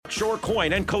Shore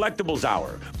Coin and Collectibles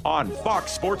Hour on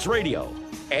Fox Sports Radio.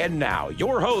 And now,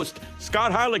 your host,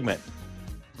 Scott Heiligman.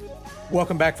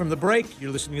 Welcome back from the break. You're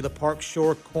listening to the Park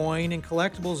Shore Coin and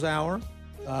Collectibles Hour.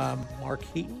 Mark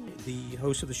Heaton, the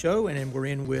host of the show, and then we're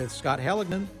in with Scott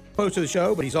Heiligman, host of the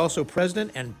show, but he's also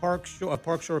president and Park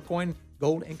Shore Coin,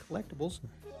 Gold, and Collectibles.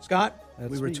 Scott,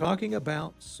 we were talking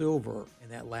about silver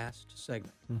in that last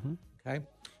segment, okay?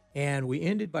 And we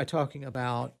ended by talking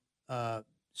about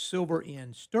silver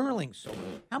in sterling silver.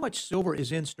 How much silver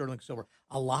is in sterling silver?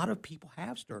 A lot of people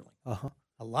have sterling.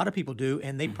 A lot of people do,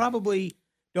 and they probably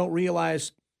don't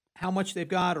realize how much they've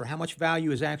got or how much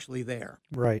value is actually there.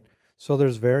 Right. So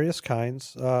there's various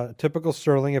kinds. Typical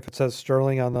sterling, if it says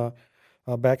sterling on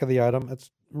the back of the item, it's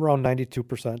around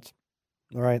 92%.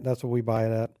 All right, that's what we buy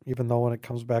it at, even though when it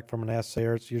comes back from an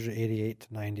assayer, it's usually 88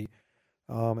 to 90.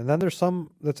 And then there's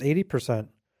some that's 80%, and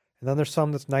then there's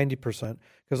some that's 90%.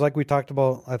 Because like we talked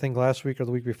about, I think last week or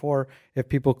the week before, if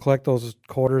people collect those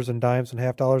quarters and dimes and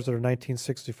half dollars that are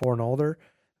 1964 and older,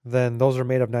 then those are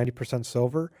made of 90%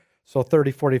 silver. So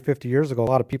 30, 40, 50 years ago,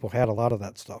 a lot of people had a lot of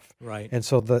that stuff. Right. And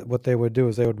so what they would do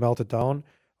is they would melt it down,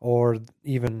 or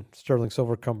even sterling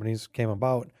silver companies came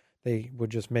about. They would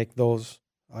just make those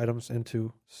items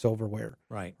into silverware.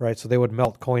 Right. Right. So they would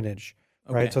melt coinage.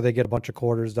 Okay. Right. So they get a bunch of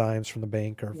quarters, dimes from the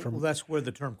bank or from. Well, that's where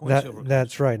the term coin silver comes.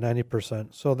 That's right,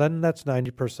 90%. So then that's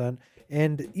 90%.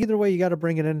 And either way, you got to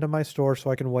bring it into my store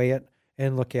so I can weigh it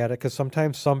and look at it, because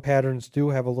sometimes some patterns do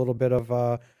have a little bit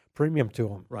of premium to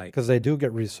them. Right. Because they do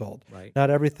get resold. Right. Not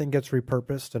everything gets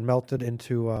repurposed and melted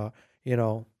into,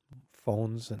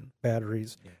 phones and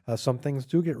batteries. Yeah. Some things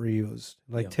do get reused,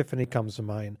 like Tiffany comes to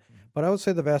mind. But I would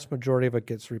say the vast majority of it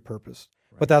gets repurposed.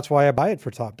 Right. But that's why I buy it for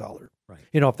top dollar. Right.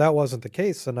 If that wasn't the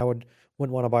case, then I wouldn't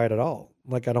want to buy it at all.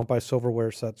 Like I don't buy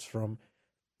silverware sets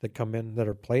that come in that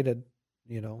are plated.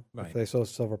 Right. If they sell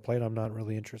silver plate, I'm not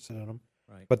really interested in them.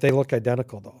 Right. But they look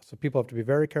identical though, so people have to be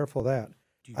very careful of that.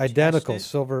 Do you Identical test it?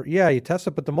 silver, yeah, you test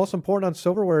it. But the most important on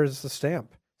silverware is the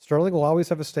stamp. Sterling will always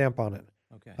have a stamp on it.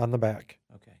 Okay. On the back.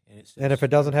 Okay. And if it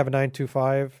doesn't have a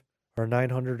 925 or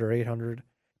 900 or 800,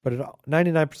 but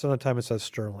 99% of the time it says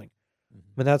sterling.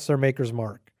 And that's their maker's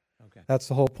mark. Okay. That's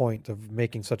the whole point of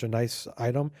making such a nice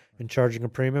item and charging a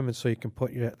premium, and so you can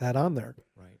put that on there.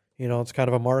 Right. It's kind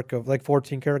of a mark of like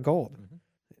 14 karat gold.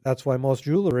 That's why most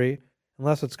jewelry,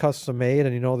 unless it's custom made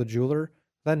and you know the jeweler,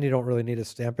 then you don't really need to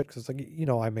stamp it, because it's like,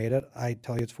 I made it. I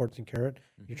tell you it's 14 karat.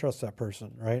 You trust that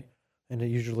person, right? And it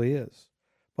usually is.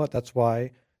 But that's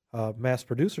why mass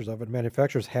producers of it,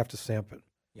 manufacturers, have to stamp it.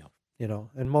 Yeah.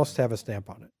 And most have a stamp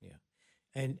on it. Yeah.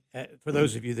 And for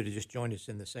those of you that have just joined us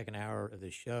in the second half hour of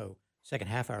this show,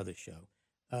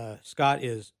 Scott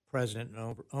is president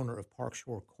and owner of Park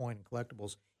Shore Coin and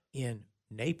Collectibles in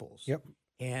Naples. Yep.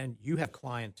 And you have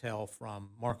clientele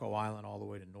from Marco Island all the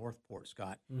way to Northport,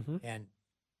 Scott. And,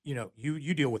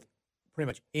 you deal with pretty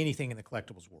much anything in the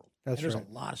collectibles world. That's and there's right.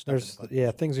 a lot of stuff in the collectibles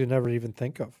world. Things you never even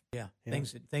think of. Yeah,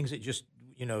 things that just,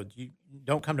 you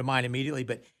don't come to mind immediately,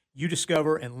 but you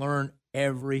discover and learn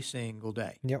every single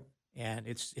day. Yep. And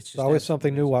it's just always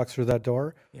something new walks through that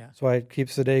door. Yeah. So it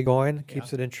keeps the day going,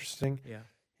 keeps it interesting. Yeah.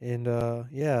 And,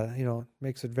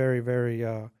 makes it very, very,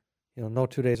 no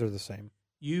 2 days are the same.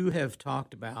 You have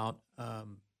talked about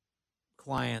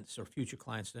clients or future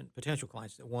clients and potential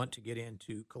clients that want to get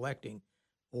into collecting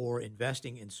or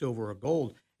investing in silver or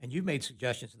gold. And you've made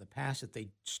suggestions in the past that they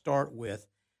start with,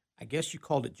 I guess you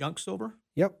called it junk silver?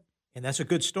 Yep. And that's a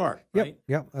good start, right?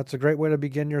 Yep. That's a great way to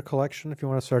begin your collection if you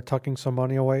want to start tucking some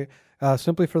money away,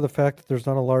 simply for the fact that there's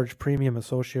not a large premium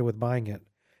associated with buying it.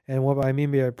 And what I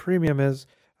mean by a premium is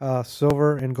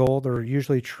silver and gold are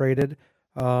usually traded.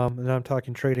 And I'm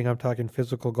talking trading, I'm talking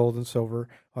physical gold and silver.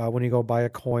 When you go buy a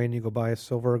coin, you go buy a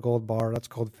silver or gold bar. That's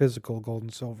called physical gold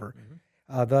and silver.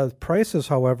 The prices,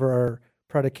 however, are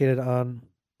predicated on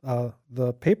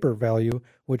the paper value,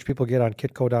 which people get on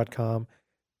kitco.com,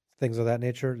 things of that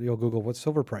nature. You'll Google what's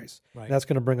silver price. Right. And that's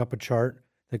going to bring up a chart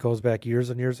that goes back years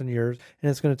and years and years, and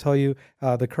it's going to tell you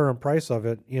the current price of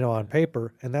it, on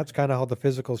paper, and that's kind of how the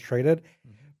physical is traded.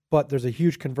 But there's a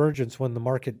huge convergence when the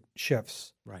market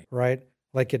shifts, right?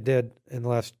 Like it did in the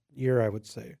last year, I would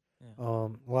say. Yeah.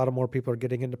 A lot of more people are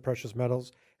getting into precious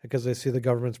metals because they see the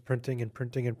government's printing and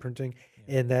printing and printing,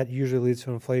 and that usually leads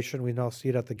to inflation. We now see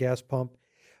it at the gas pump.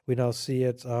 We now see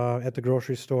it at the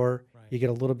grocery store. Right. You get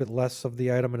a little bit less of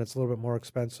the item, and it's a little bit more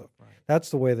expensive. Right. That's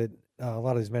the way that a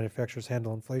lot of these manufacturers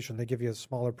handle inflation. They give you a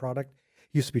smaller product.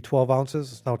 It used to be 12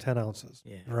 ounces. It's now 10 ounces,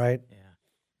 right? Yeah.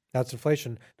 That's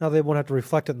inflation. Now they won't have to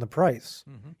reflect it in the price.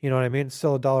 Mm-hmm. You know what I mean? It's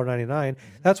still $1.99.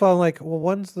 That's why I'm like, well,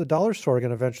 when's the dollar store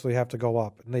going to eventually have to go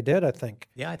up? And they did, I think.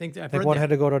 Yeah, I think I've I think heard one that. had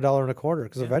to go to $1.25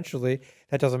 because eventually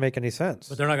that doesn't make any sense.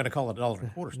 But they're not going to call it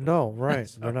 $1.25 store. No, right.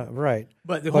 They're not right.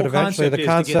 But the whole eventually concept the is to get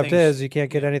concept things- is you can't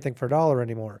get anything for $1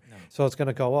 anymore. No. So it's going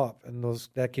to go up, and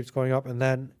that keeps going up, and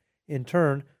then in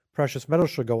turn, precious metals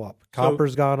should go up.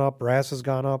 Copper's gone up, brass has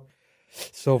gone up,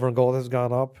 silver and gold has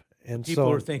gone up, and People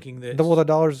so are thinking that the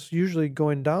dollar's usually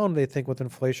going down. They think with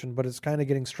inflation, but it's kind of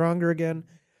getting stronger again.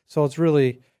 So it's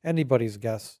really anybody's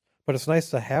guess. But it's nice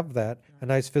to have that, a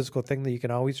nice physical thing that you can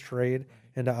always trade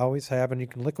and to always have, and you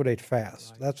can liquidate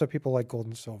fast. That's why people like gold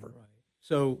and silver. Right.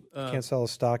 So You can't sell a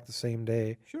stock the same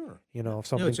day. sure, You know, if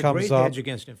no, something it's a comes great up. hedge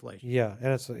against inflation. Yeah,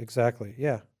 and it's exactly,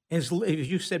 yeah. And it's, as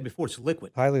you said before, it's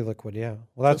liquid. Highly liquid, yeah.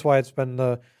 Well, that's why it's been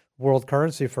the world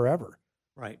currency forever.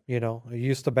 Right. You know, it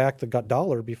used to back the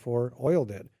dollar before oil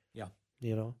did. Yeah.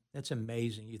 You know, That's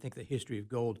amazing. You think the history of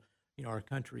gold, our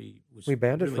country was we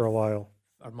banned it really- for a while.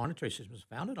 Our monetary system was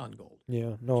founded on gold.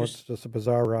 Yeah, no, Just- it's just a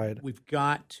bizarre ride. We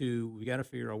got to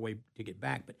figure out a way to get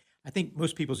back. But I think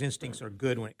most people's instincts are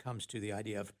good when it comes to the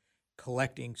idea of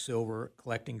collecting silver,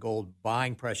 collecting gold,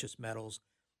 buying precious metals.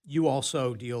 You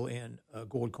also deal in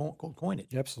gold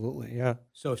coinage. Absolutely, yeah.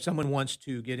 So if someone wants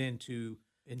to get into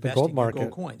The investing gold in market,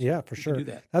 gold coins, yeah, for you sure. can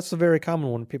do that. That's the very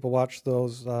common one. People watch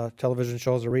those television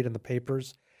shows or read in the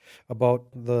papers about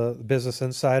the business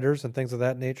insiders and things of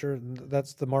that nature.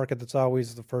 That's the market that's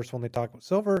always the first one they talk about.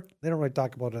 Silver, they don't really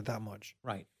talk about it that much.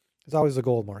 Right, It's always the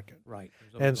gold market. right.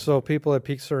 And so people, it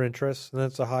piques their interest, and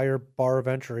it's a higher bar of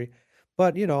entry.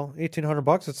 But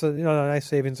 $1,800, it's a nice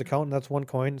savings account, and that's one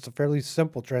coin. It's a fairly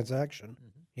simple transaction.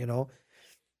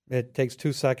 It takes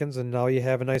 2 seconds, and now you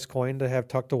have a nice coin to have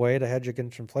tucked away to hedge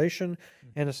against inflation.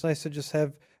 And it's nice to just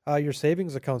have your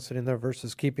savings account sitting there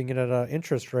versus keeping it at an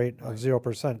interest rate of 0%.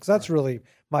 Because that's really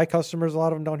my customers, a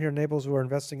lot of them down here in Naples who are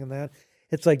investing in that.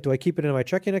 It's like, do I keep it in my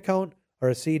checking account or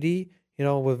a CD?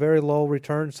 With very low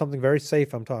returns, something very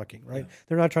safe. I'm talking, right? Yeah.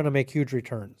 They're not trying to make huge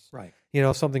returns, Right.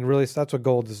 Something really. That's what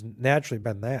gold has naturally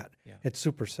been. That Yeah. it's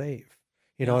super safe.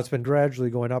 Yeah. It's been gradually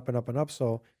going up and up and up.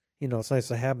 So it's nice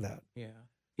to have that. Yeah.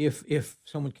 If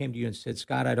someone came to you and said,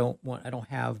 Scott, I don't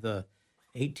have the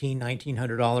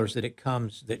 $1,900 that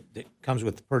comes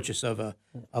with the purchase of a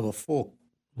full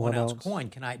 1 ounce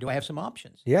coin, do I have some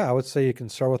options? Yeah, I would say you can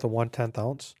start with a 1/10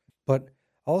 ounce, but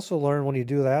also learn when you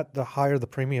do that, the higher the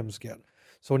premiums get.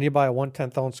 So when you buy a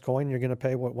 1/10 ounce coin, you're going to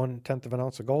pay what 1/10 of an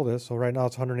ounce of gold is. So right now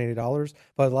it's $180,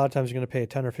 but a lot of times you're going to pay a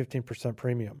 10 or 15%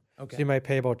 premium. Okay. So you might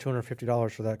pay about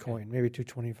 $250 for that coin, maybe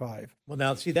 $225. Well,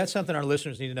 now, see, that's something our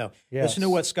listeners need to know. Yes. Listen to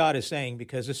what Scott is saying,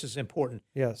 because this is important.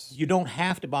 Yes. You don't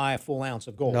have to buy a full ounce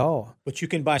of gold. No. But you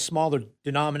can buy smaller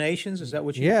denominations. Is that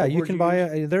what you Yeah, what you word can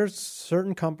buy. There's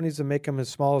certain companies that make them as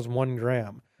small as 1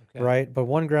 gram, Okay. right? But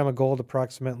 1 gram of gold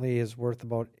approximately is worth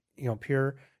about,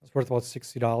 pure, it's worth about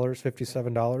 $60,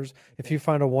 $57. If you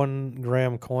find a 1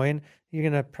 gram coin, you're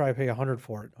going to probably pay $100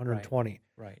 for it, $120,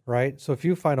 right? So if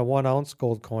you find a 1 ounce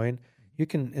gold coin, you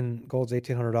can, in gold's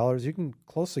 $1,800, you can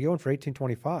closely go in for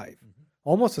 $1,825,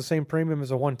 almost the same premium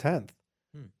as a 1/10.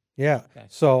 Yeah. Okay.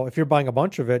 So if you're buying a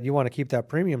bunch of it, you want to keep that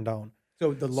premium down.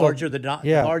 So the larger the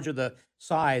yeah. larger the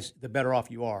size, the better off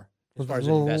you are as far as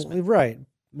an Well, investment. right.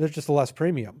 There's just a less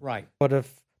premium. Right. But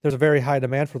if there's a very high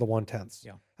demand for the 1/10s,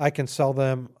 Yeah. I can sell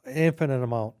them an infinite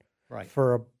amount Right.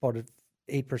 for about an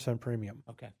 8% premium,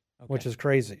 Okay. which is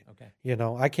crazy. Okay.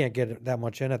 I can't get it that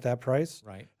much in at that price,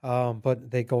 Right. but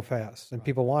they go fast and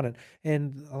people want it.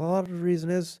 And a lot of the reason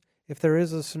is if there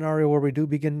is a scenario where we do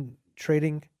begin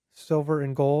trading silver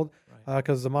and gold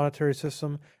because the monetary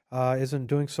system isn't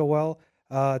doing so well,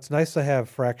 it's nice to have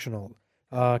fractional.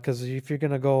 Because if you're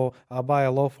going to go buy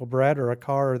a loaf of bread or a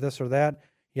car or this or that,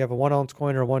 you have a 1 ounce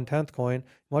coin or a 1/10 coin.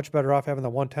 Much better off having the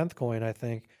 1/10 coin, I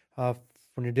think,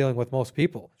 when you're dealing with most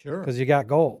people. Sure. Because you got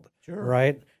gold. Sure.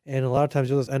 Right? And a lot of times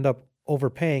you'll just end up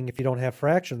overpaying if you don't have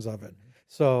fractions of it.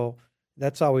 So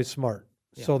that's always smart.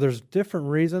 Yeah. So there's different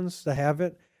reasons to have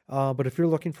it. But if you're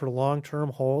looking for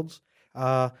long-term holds,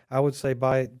 I would say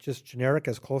buy just generic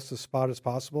as close to spot as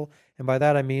possible. And by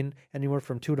that, I mean anywhere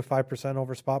from 2 to 5%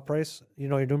 over spot price.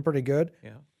 You're doing pretty good.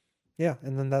 Yeah. Yeah.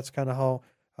 And then that's kind of how,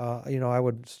 I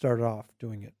would start off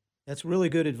doing it. That's really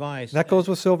good advice. And that goes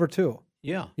with silver too.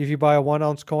 Yeah. If you buy a 1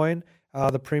 ounce coin,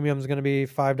 the premium is going to be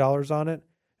 $5 on it,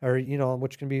 or,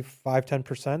 which can be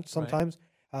 5-10% sometimes.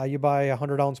 You buy a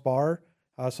 100 ounce bar.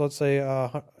 So let's say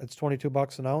it's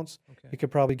 $22 an ounce. Okay. You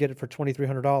could probably get it for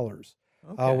 $2,300.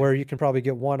 Okay. Where you can probably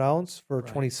get 1 ounce for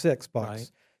Right. $26.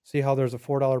 Right. See how there's a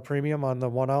 $4 premium on the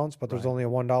 1 ounce, but there's Right. only a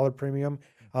 $1 premium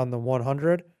on the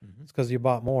 100? Mhm. It's because you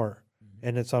bought more,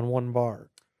 and it's on one bar.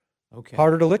 Okay.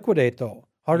 Harder to liquidate, though.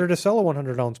 Harder to sell a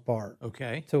 100-ounce bar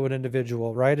Okay. to an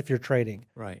individual, right, if you're trading.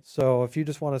 Right. So if you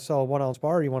just want to sell a 1-ounce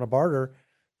bar, you want to barter,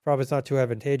 probably it's not too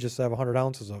advantageous to have 100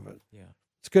 ounces of it. Yeah.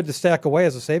 It's good to stack away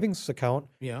as a savings account.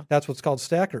 Yeah. That's what's called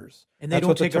stackers. And they That's don't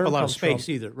what the take up a term lot of comes space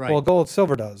from. either, right? Well,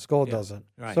 silver does. Gold Yeah. doesn't.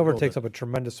 Right. Silver Gold takes does. up a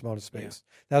tremendous amount of space.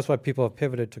 That's why people have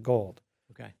pivoted to gold,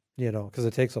 Okay. because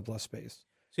it takes up less space.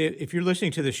 See, if you're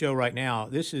listening to the show right now,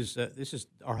 this is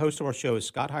our host of our show is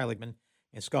Scott Heiligman,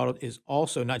 and Scott is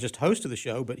also not just host of the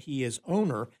show, but he is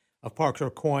owner of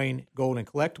Parkshore Coin, Gold, and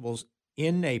Collectibles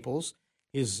in Naples.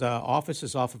 His office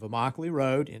is off of Immokalee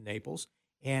Road in Naples,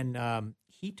 and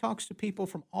he talks to people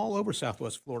from all over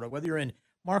Southwest Florida, whether you're in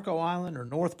Marco Island or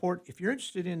Northport. If you're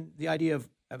interested in the idea of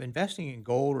investing in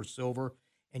gold or silver,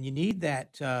 and you need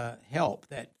that help,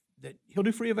 that he'll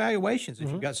do free evaluations if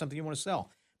you've got something you want to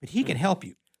sell. But he can help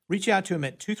you. Reach out to him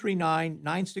at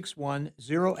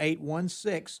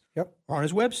 239-961-0816 Yep. or on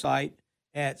his website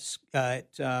at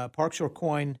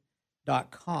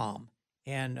parkshorecoin.com.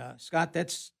 And Scott,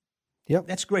 that's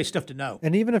great stuff to know.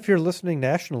 And even if you're listening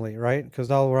nationally, right, because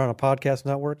now we're on a podcast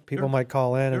network, people might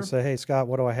call in and say, hey, Scott,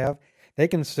 what do I have? They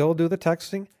can still do the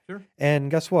texting. Sure. And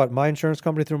guess what? My insurance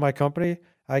company, through my company,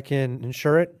 I can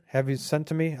insure it, have you sent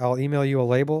to me. I'll email you a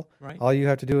label. Right. All you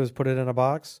have to do is put it in a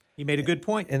box. He made a good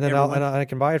point. And then I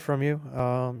can buy it from you.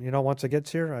 Once it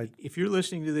gets here. If you're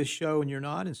listening to this show and you're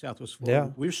not in Southwest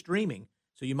Florida, we're streaming.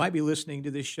 So you might be listening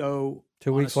to this show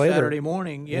 2 weeks on a later. Saturday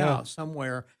morning,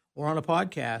 somewhere, or on a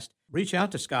podcast. Reach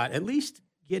out to Scott. At least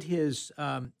get his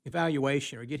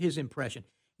evaluation or get his impression.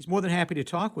 He's more than happy to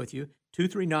talk with you.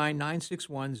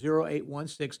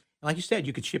 239-961-0816. And like you said,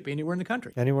 you could ship anywhere in the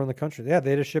country. Anywhere in the country. Yeah,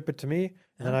 they just ship it to me,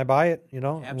 and then I buy it,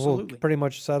 Absolutely. We'll pretty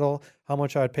much settle how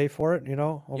much I'd pay for it,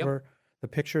 over the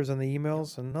pictures and the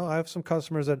emails. And no, I have some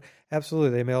customers that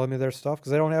absolutely, they mail me their stuff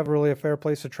because they don't have really a fair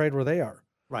place to trade where they are.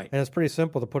 Right. And it's pretty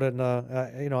simple to put it in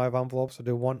I have envelopes to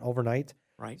do one overnight.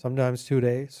 Right. Sometimes 2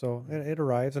 days. So it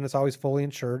arrives, and it's always fully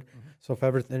insured. So if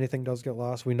ever anything does get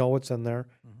lost, we know what's in there.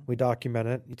 We document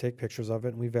it. You take pictures of it,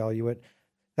 and we value it.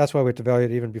 That's why we have to value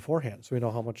it even beforehand, so we know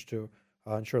how much to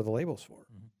insure the labels for,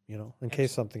 in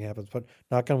case something happens. But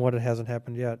knock on wood, it hasn't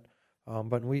happened yet.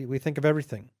 But we think of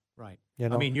everything. Right.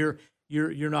 I mean, you're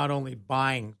not only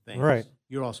buying things, right,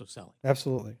 you're also selling.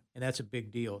 Absolutely. And that's a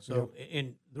big deal. So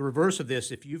in the reverse of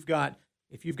this, if you've got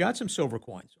some silver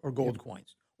coins or gold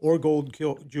coins or gold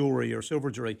jewelry or silver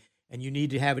jewelry, and you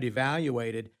need to have it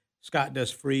evaluated, Scott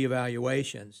does free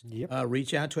evaluations. Yep.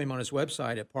 Reach out to him on his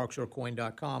website at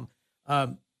parkshorecoin.com.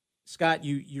 Scott,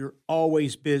 you're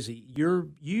always busy. Your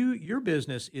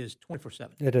business is 24/7.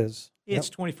 It is. It's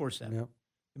 24/7. Yep.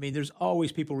 I mean, there's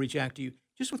always people reach out to you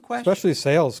just with questions. Especially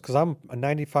sales, because I'm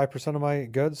 95% of my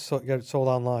goods get sold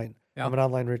online. Yeah. I'm an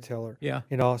online retailer. Yeah.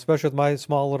 Especially with my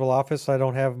small little office, I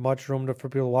don't have much room for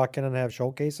people to walk in and have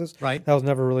showcases. Right. That was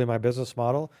never really my business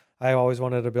model. I always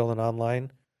wanted to build an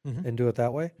online and do it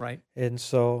that way. Right. And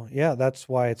so, that's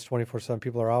why it's 24/7.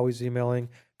 People are always emailing,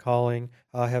 calling.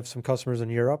 I have some customers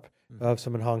in Europe. I have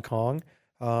some in Hong Kong.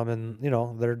 And,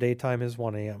 their daytime is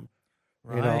 1 a.m.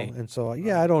 Right. And so,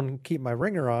 I don't keep my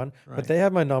ringer on, but they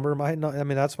have my number.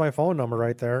 That's my phone number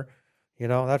right there.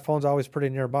 That phone's always pretty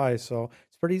nearby. So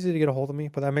it's pretty easy to get a hold of me,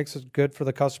 but that makes it good for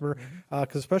the customer.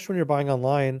 Because especially when you're buying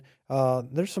online,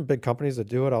 there's some big companies that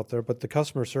do it out there, but the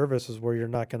customer service is where you're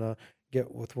not going to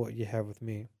get with what you have with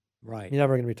me. Right. You're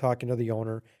never going to be talking to the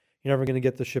owner. You're never going to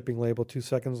get the shipping label 2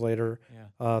 seconds later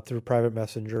through private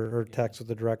messenger or text with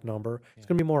the direct number. It's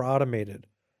going to be more automated,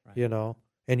 and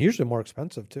usually more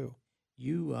expensive too.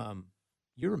 You're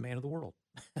a man of the world.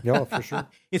 Yeah, for sure.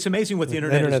 It's amazing what the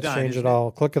internet has done. Changed it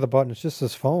all. Click of the button. It's just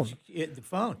this phone. The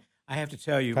phone. I have to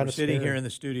tell you, we're sitting here in the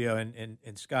studio,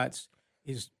 and Scott's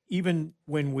is, even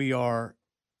when we are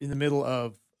in the middle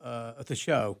of the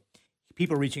show,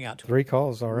 people are reaching out to him. 3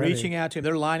 calls already. Reaching out to him.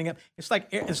 They're lining up. It's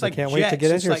like can't jets. wait to get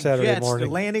in it's here like Saturday jets. morning.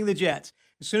 They're landing the jets.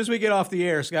 As soon as we get off the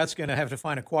air, Scott's going to have to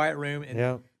find a quiet room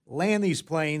and land these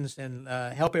planes and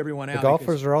help everyone out. The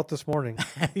golfers are out this morning.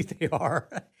 They are.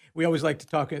 We always like to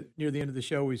talk near the end of the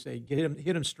show. We say, hit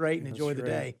them straight and enjoy the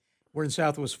day. We're in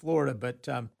Southwest Florida, but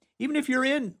even if you're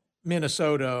in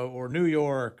Minnesota or New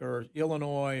York or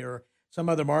Illinois or some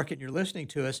other market and you're listening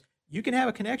to us, you can have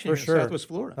a connection For here sure. in Southwest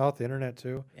Florida. Out the internet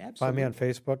too. Absolutely. Find me on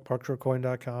Facebook,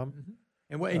 parkshorecoin.com.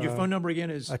 And your phone number again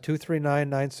is?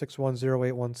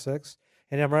 239-961-0816.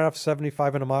 And I'm right off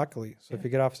 75 in Immokalee. So if you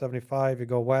get off 75, you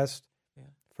go west.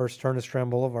 First turn is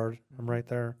Strand Boulevard. I'm right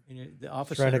there. And the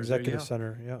office Strand center Executive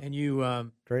Center. Yeah. And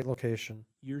you great location.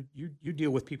 You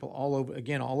deal with people all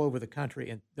over the country,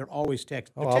 and they're always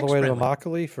text. All the way to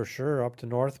Immokalee for sure, up to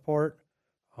Northport.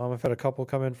 I've had a couple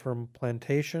come in from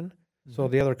Plantation. So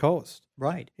the other coast.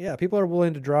 Right. Yeah, people are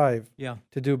willing to drive Yeah.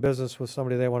 to do business with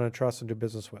somebody they want to trust and do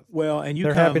business with. Well, and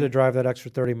They're happy to drive that extra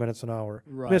 30 minutes an hour. I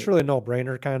mean, it's Right. really a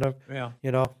no-brainer, kind of. Yeah.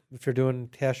 You know, if you're doing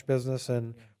cash business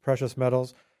and precious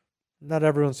metals, not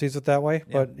everyone sees it that way,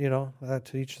 but, you know,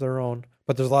 to each their own.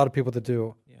 But there's a lot of people that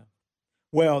do. Yeah.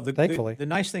 Well, Thankfully. the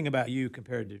nice thing about you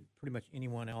compared to pretty much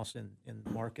anyone else in the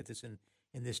market that's in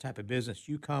this type of business,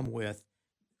 you come with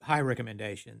high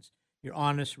recommendations. You're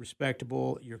honest,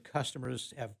 respectable. Your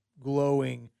customers have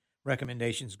glowing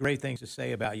recommendations, great things to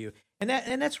say about you, and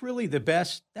that's really the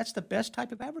best. That's the best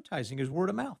type of advertising is word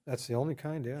of mouth. That's the only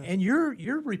kind, yeah. And you're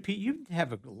repeat. You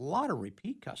have a lot of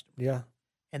repeat customers. Yeah.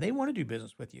 And they want to do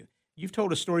business with you. You've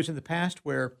told us stories in the past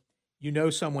where you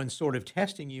know someone's sort of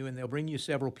testing you, and they'll bring you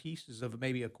several pieces of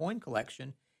maybe a coin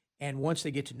collection, and once they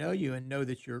get to know you and know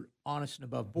that you're honest and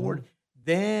above board,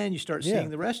 then you start seeing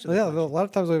the rest of the collection. A collection. lot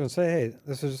of times I even say, hey,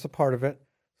 this is just a part of it.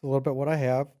 It's a little bit what I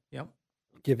have. Yep.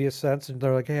 Give you a sense, and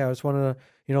they're like, hey, I just want to,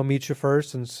 you know, meet you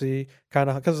first and see kind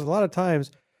of, because a lot of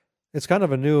times it's kind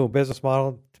of a new business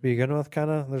model to begin with, kind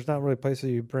of. There's not really places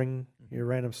you bring your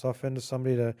random stuff into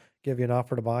somebody to give you an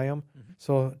offer to buy them.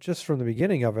 So just from the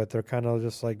beginning of it, they're kind of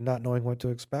just like not knowing what to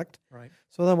expect. Right.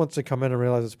 So then once they come in and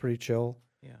realize it's pretty chill,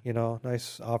 Yeah. you know,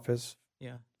 nice office,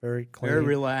 Yeah. very clean, Very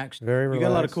relaxed. very You relaxed.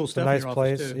 got a lot of cool It's stuff a nice in your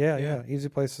place. office too. Yeah, easy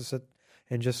place to sit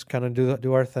and just kind of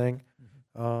do our thing.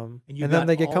 And And you've then got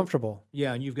they get all- comfortable.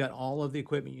 Yeah, and you've got all of the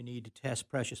equipment you need to test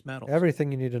precious metals.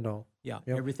 Everything you need to know. Yeah,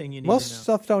 Yep. everything you need Most to know.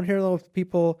 stuff down here, though, with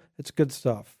people, it's good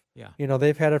stuff. Yeah. You know,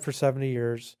 they've had it for 70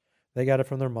 years. They got it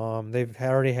from their mom. They've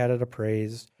already had it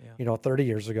appraised, Yeah. you know, 30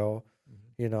 years ago,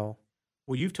 you know.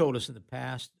 Well, you've told us in the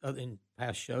past, in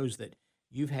past shows, that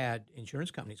you've had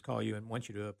insurance companies call you and want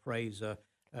you to appraise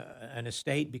an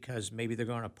estate because maybe they're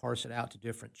going to parse it out to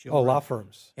different children. Oh, law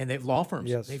firms. And law firms.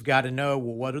 Yes. They've got to know,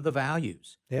 well, what are the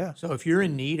values? Yeah. So if you're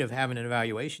in need of having an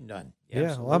evaluation done,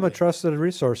 Yeah, well, I'm a absolutely. trusted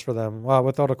resource for them,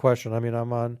 without a question. I mean,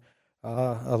 I'm on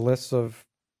a list of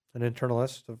an internal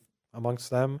list of amongst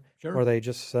them, Sure. where they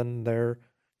just send their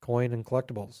coin and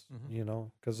collectibles. You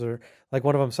know, because they're like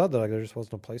one of them said that like, there just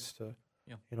wasn't a place to,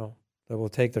 you know, that will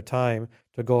take their time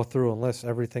to go through and list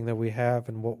everything that we have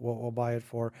and what we'll buy it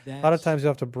for. A lot of That's- times you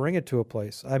have to bring it to a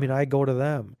place. I mean, I go to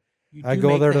them. You I do go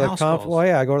make there to the house conference. calls. Well,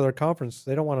 yeah, I go to their conference.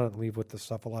 They don't want to leave with this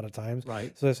stuff a lot of times.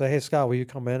 Right. So they say, hey, Scott, will you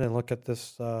come in and look at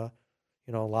this, you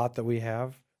know, lot that we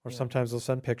have? Or Yeah. sometimes they'll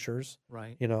send pictures,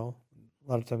 Right. you know. A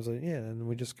lot of times, and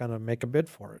we just kind of make a bid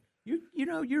for it. You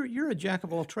know, you're a jack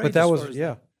of all trades. But that as was, far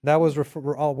as that was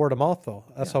all word of mouth, though.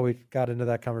 That's Yeah. how we got into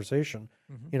that conversation.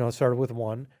 You know, it started with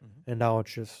one, and now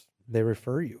it's just, they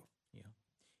refer you.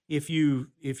 If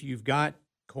you've got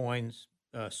coins,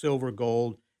 silver,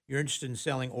 gold, you're interested in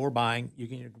selling or buying, you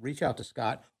can reach out to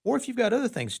Scott. Or if you've got other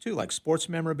things too, like sports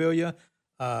memorabilia,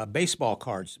 baseball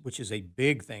cards, which is a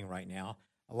big thing right now.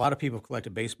 A lot of people have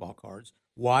collected baseball cards,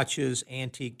 watches,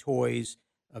 antique toys,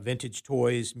 vintage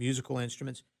toys, musical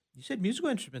instruments. You said musical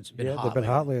instruments have been hot. they've been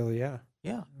lately. hot lately, yeah.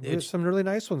 Yeah, There's some really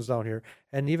nice ones down here.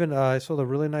 And even I saw the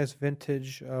really nice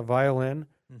vintage violin,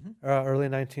 early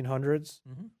 1900s.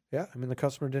 Yeah, I mean, the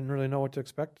customer didn't really know what to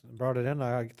expect. Brought it in.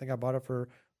 I think I bought it for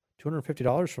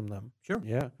 $250 from them. Sure.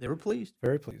 Yeah, They were pleased.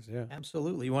 very pleased, yeah.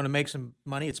 Absolutely. You want to make some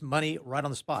money? It's money right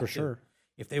on the spot. For too. sure.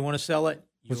 If they want to sell it,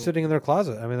 It was you'll- sitting in their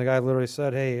closet. I mean, the guy literally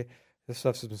said, hey, this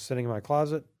stuff's been sitting in my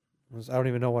closet. I don't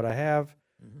even know what I have.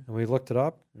 And we looked it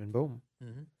up, and boom.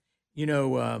 You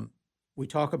know, we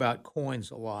talk about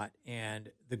coins a lot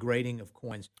and the grading of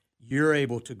coins. You're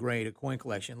able to grade a coin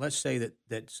collection. Let's say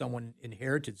that someone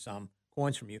inherited some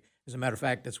coins from you. As a matter of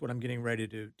fact, that's what I'm getting ready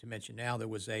to mention now. There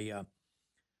was an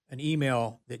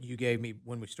email that you gave me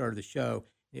when we started the show.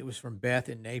 It was from Beth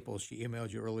in Naples. She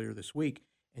emailed you earlier this week,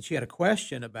 and she had a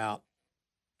question about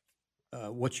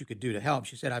what you could do to help.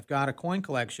 She said, I've got a coin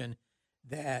collection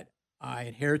that I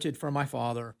inherited from my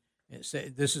father. It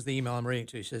said, this is the email I'm reading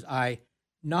to you. She says, I'm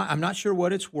not sure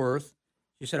what it's worth.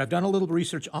 She said, I've done a little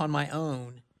research on my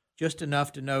own, just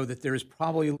enough to know that there is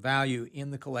probably value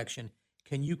in the collection.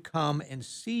 Can you come and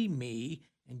see me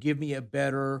and give me a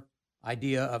better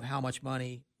idea of how much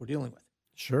money we're dealing with?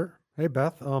 Sure. Hey,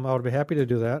 Beth, I would be happy to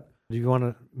do that. Do you want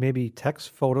to maybe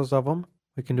text photos of them?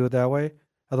 We can do it that way.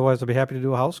 Otherwise, I'd be happy to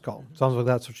do a house call. Sounds like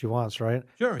that's what she wants, right?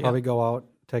 Sure, yeah. Probably go out,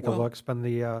 take a Well- look, spend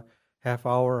the half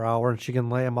hour, and she can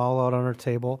lay them all out on her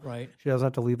table. Right. She doesn't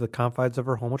have to leave the confines of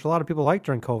her home, which a lot of people like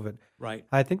during COVID. Right.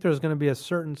 I think there's going to be a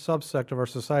certain subsect of our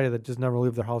society that just never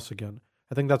leave their house again.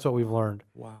 I think that's what we've learned.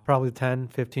 Wow. Probably 10,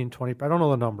 15, 20. I don't know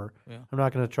the number. Yeah. I'm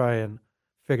not going to try and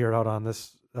figure it out on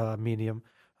this medium.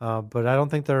 But I don't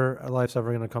think their life's ever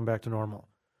going to come back to normal.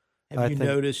 Have I you think-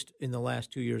 noticed in the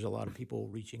last 2 years a lot of people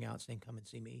reaching out saying, come and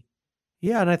see me?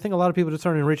 Yeah, and I think a lot of people just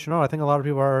aren't even reaching out. I think a lot of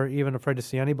people are even afraid to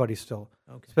see anybody still,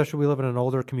 especially we live in an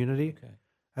older community. Okay.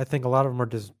 I think a lot of them are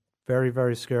just very,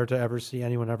 very scared to ever see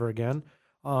anyone ever again.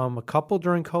 A couple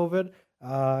during COVID,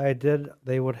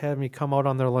 they would have me come out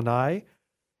on their lanai,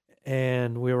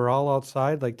 and we were all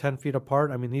outside, like 10 feet apart.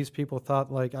 I mean, these people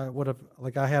thought like I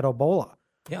had Ebola.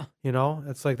 Yeah.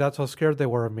 It's like that's how scared they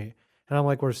were of me. And I'm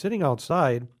like, we're sitting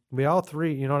outside, we all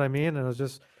three, you know what I mean? And it was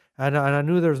just, and I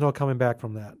knew there was no coming back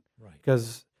from that. Right.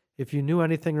 Because if you knew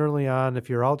anything early on, if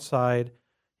you're outside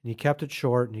and you kept it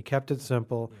short and you kept it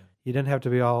simple, you didn't have to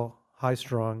be all high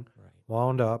strung,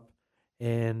 wound up,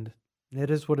 and it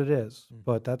is what it is.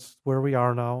 But that's where we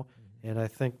are now. And I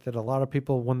think that a lot of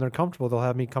people, when they're comfortable, they'll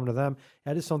have me come to them.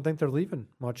 I just don't think they're leaving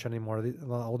much anymore. A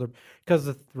lot older, because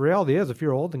the reality is, if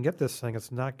you're old and get this thing,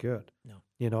 it's not good.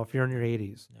 No. If you're in your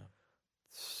 80s. No.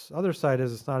 Other side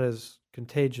is it's not as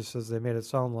contagious as they made it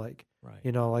sound like.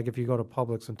 Right. Like if you go to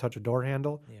Publix and touch a door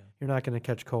handle, you're not going to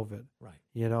catch COVID. Right.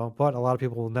 But a lot of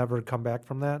people will never come back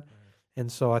from that. And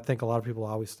so I think a lot of people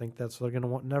always think that, so they're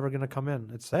never going to come in.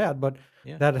 It's sad, but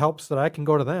that helps that I can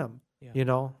go to them.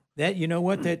 Yeah. That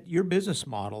that your business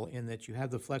model, in that you have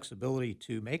the flexibility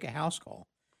to make a house call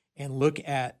and look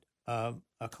at a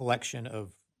collection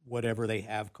of whatever they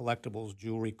have, collectibles,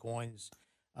 jewelry, coins,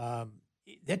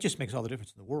 that just makes all the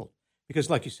difference in the world. Because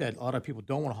like you said, a lot of people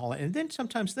don't want to haul it. And then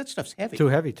sometimes that stuff's heavy. Too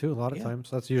heavy, too, a lot of times.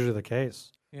 That's usually the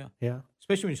case. Yeah. Yeah.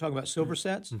 Especially when you talk about silver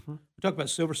sets. We talked about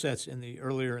silver sets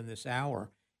earlier in this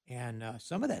hour. And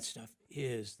some of that stuff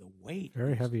is the weight.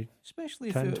 Very heavy.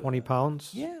 Especially 10, 20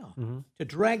 pounds. Yeah. To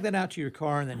drag that out to your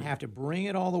car and then have to bring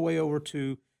it all the way over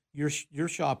to your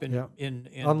shop in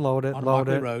unload it, on load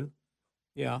Mockley it. Road.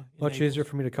 Yeah. Much easier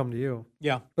for me to come to you.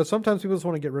 Yeah. But sometimes people just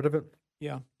want to get rid of it.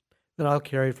 Yeah. Then I'll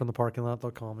carry it from the parking lot.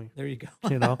 They'll call me. There you go.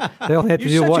 They only have to do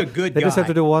You're one. such a good They just have guy.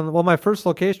 to do one. Well, my first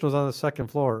location was on the second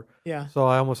floor. Yeah. So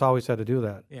I almost always had to do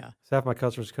that. Yeah. So half my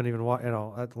customers couldn't even walk.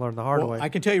 I had to learn the hard way. I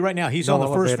can tell you right now, he's No on the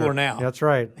first elevator. floor now. That's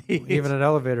right. Even an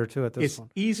elevator, too, at this It's one.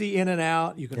 easy in and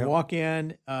out. You can walk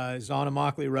in. It's on a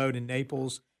Mockley Road in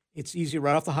Naples. It's easy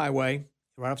right off the highway.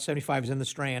 Right off 75 is in the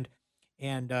Strand.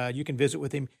 And you can visit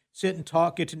with him, sit and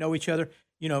talk, get to know each other.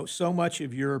 So much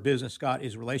of your business, Scott,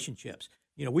 is relationships.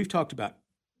 We've talked about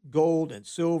gold and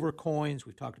silver coins.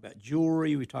 We've talked about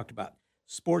jewelry. We've talked about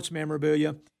sports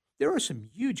memorabilia. There are some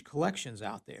huge collections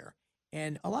out there.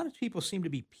 And a lot of people seem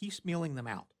to be piecemealing them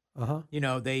out.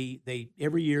 They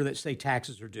every year, let's say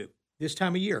taxes are due. This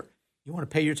time of year, you want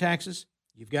to pay your taxes.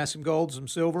 You've got some gold, some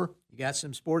silver. You got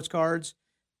some sports cards.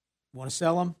 You want to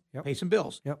sell them, pay some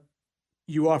bills. Yep.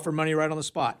 You offer money right on the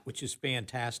spot, which is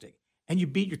fantastic. And you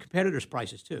beat your competitors'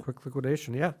 prices, too. Quick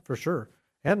liquidation, yeah, for sure.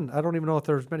 And I don't even know if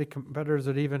there's many competitors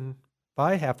that even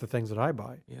buy half the things that I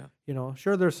buy. Yeah.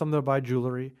 Sure, there's some that buy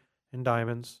jewelry and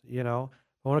diamonds, But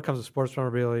when it comes to sports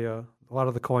memorabilia, a lot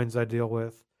of the coins I deal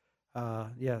with,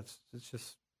 it's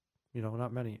just,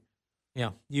 not many. Yeah,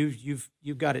 you've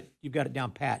got it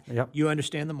down pat. Yep. You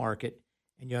understand the market,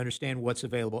 and you understand what's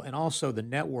available, and also the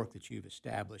network that you've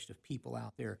established of people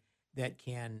out there that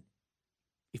can,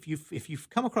 if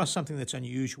you've come across something that's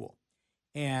unusual,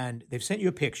 and they've sent you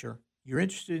a picture, you're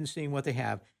interested in seeing what they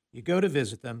have, you go to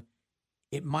visit them.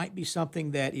 It might be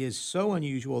something that is so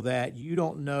unusual that you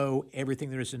don't know everything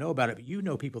there is to know about it, but you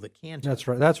know people that can. That's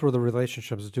right. That's where the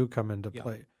relationships do come into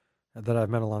play that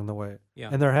I've met along the way. Yeah.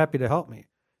 And they're happy to help me.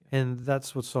 And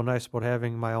that's what's so nice about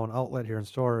having my own outlet here in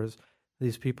store is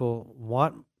these people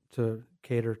want to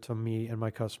cater to me and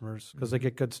my customers because they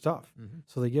get good stuff.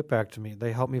 So they get back to me.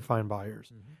 They help me find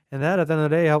buyers. And that, at the end of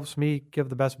the day, helps me give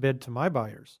the best bid to my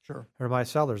buyers. Sure. Or my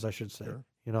sellers, I should say. Sure.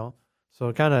 So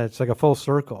it's like a full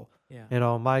circle.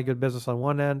 Yeah. My good business on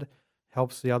one end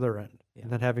helps the other end. Yeah.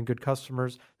 And then having good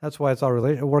customers, that's why it's all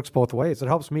related. It works both ways. It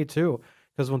helps me too.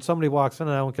 Because when somebody walks in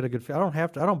and I don't get a good feel,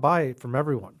 I don't buy from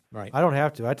everyone. Right. I don't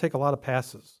have to. I take a lot of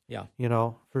passes. Yeah.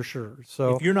 For sure.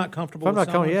 So if you're not comfortable, if I'm with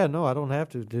not someone, no, I don't have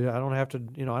to do. I don't have to.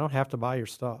 I don't have to buy your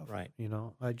stuff. Right.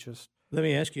 I just. Let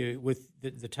me ask you, with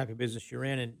the type of business you're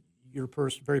in, and your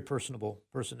very personable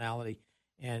personality,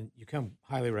 and you come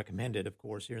highly recommended, of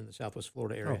course, here in the Southwest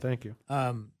Florida area. Oh, thank you.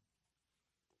 A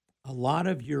lot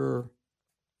of your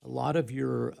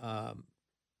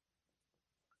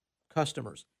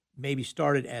customers maybe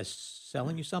started as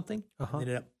selling you something, and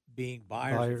ended up being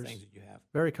buyers of things that you have.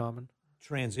 Very common.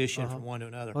 Transition from one to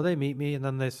another. Well, they meet me, and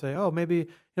then they say, oh, maybe,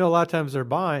 a lot of times they're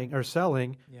buying or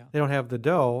selling. Yeah. They don't have the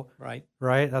dough. Right.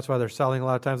 Right? That's why they're selling. A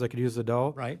lot of times they could use the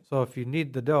dough. Right. So if you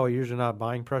need the dough, you're usually not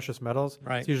buying precious metals.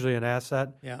 Right. It's usually an asset.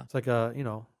 Yeah. It's like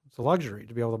it's a luxury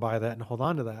to be able to buy that and hold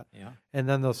on to that. Yeah. And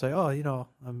then they'll say, oh,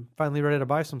 I'm finally ready to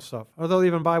buy some stuff. Or they'll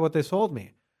even buy what they sold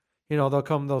me.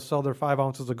 They'll sell their 5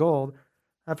 ounces of gold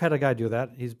I've had a guy do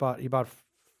that.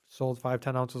 Sold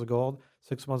 5-10 ounces of gold.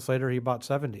 6 months later, he bought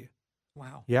 70.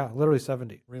 Wow. Yeah, literally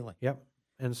 70. Really? Yep.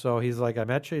 And so he's like, I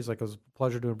met you. He's like, it was a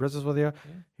pleasure doing business with you. Yeah.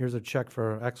 Here's a check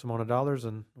for X amount of dollars,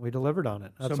 and we delivered on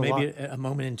it. That's so a lot. maybe a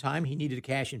moment in time he needed a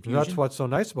cash infusion. That's what's so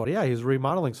nice about it. Yeah, he was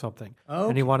remodeling something. Oh,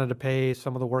 And he wanted to pay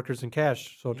some of the workers in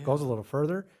cash, so it Yeah. goes a little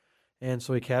further. And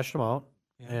so he cashed them out,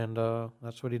 Yeah. and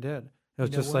that's what he did. It was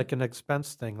You know just what? like an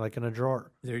expense thing, like in a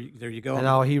drawer. There you go. And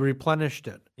now he replenished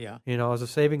it, Yeah. as a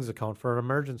savings account for an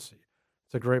emergency.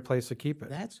 It's a great place to keep it.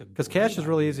 That's a Because cash great is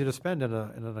really idea. easy to spend in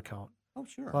an account. Oh,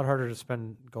 sure. A lot harder to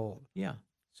spend gold. Yeah.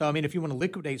 So I mean, if you want to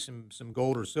liquidate some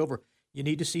gold or silver, you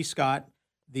need to see Scott.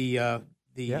 Or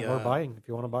buying if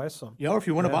you want to buy some. or if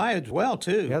you want to buy as well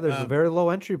too. Yeah, there's a very low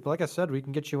entry, but like I said, we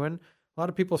can get you in. A lot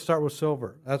of people start with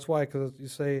silver. That's why, because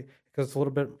it's a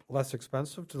little bit less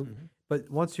expensive. But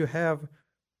once you have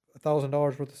 $1,000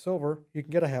 worth of silver, you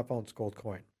can get a half-ounce gold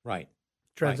coin. right.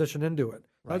 Transition into it.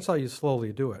 That's Right. how you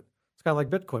slowly do it. It's kind of like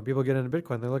Bitcoin. People get into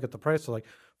Bitcoin, they look at the price, they're like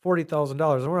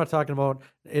 $40,000, and we're not talking about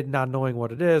it not knowing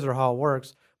what it is or how it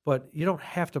works. But you don't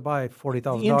have to buy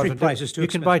 $40,000. The entry price is too You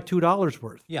can buy $2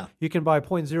 worth. Yeah. You can buy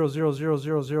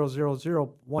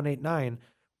 0.000000189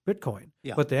 Bitcoin.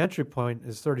 Yeah. But the entry point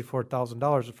is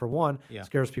 $34,000 for one. Yeah.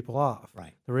 Scares people off.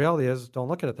 Right. The reality is, don't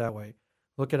look at it that way.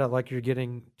 Look at it like you're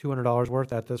getting $200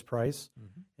 worth at this price,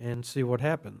 and see what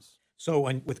happens. So,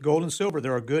 and with gold and silver,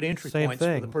 there are good entry Same points for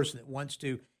the thing. person that wants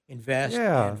to invest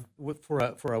Yeah. for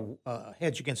a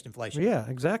hedge against inflation. Yeah,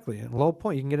 exactly. And low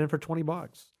point, you can get in for $20.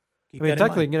 Keep I mean, that in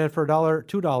technically, you mind. can get in for $1,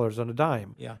 $2 on a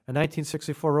dime. Yeah. A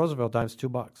 1964 Roosevelt dime's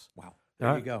 $2. Wow. There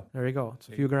All you right, go. There you go. It's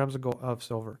a few grams of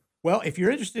silver. Well, if you're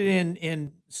interested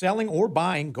in selling or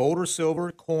buying gold or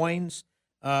silver, coins,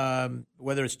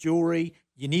 whether it's jewelry,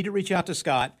 you need to reach out to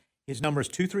Scott. His number is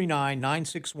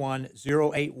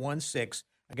 239-961-0816.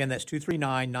 Again, that's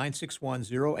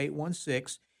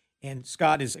 239-961-0816. And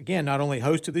Scott is, again, not only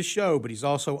host of this show, but he's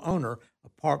also owner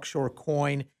of Park Shore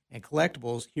Coin and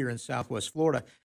Collectibles here in Southwest Florida.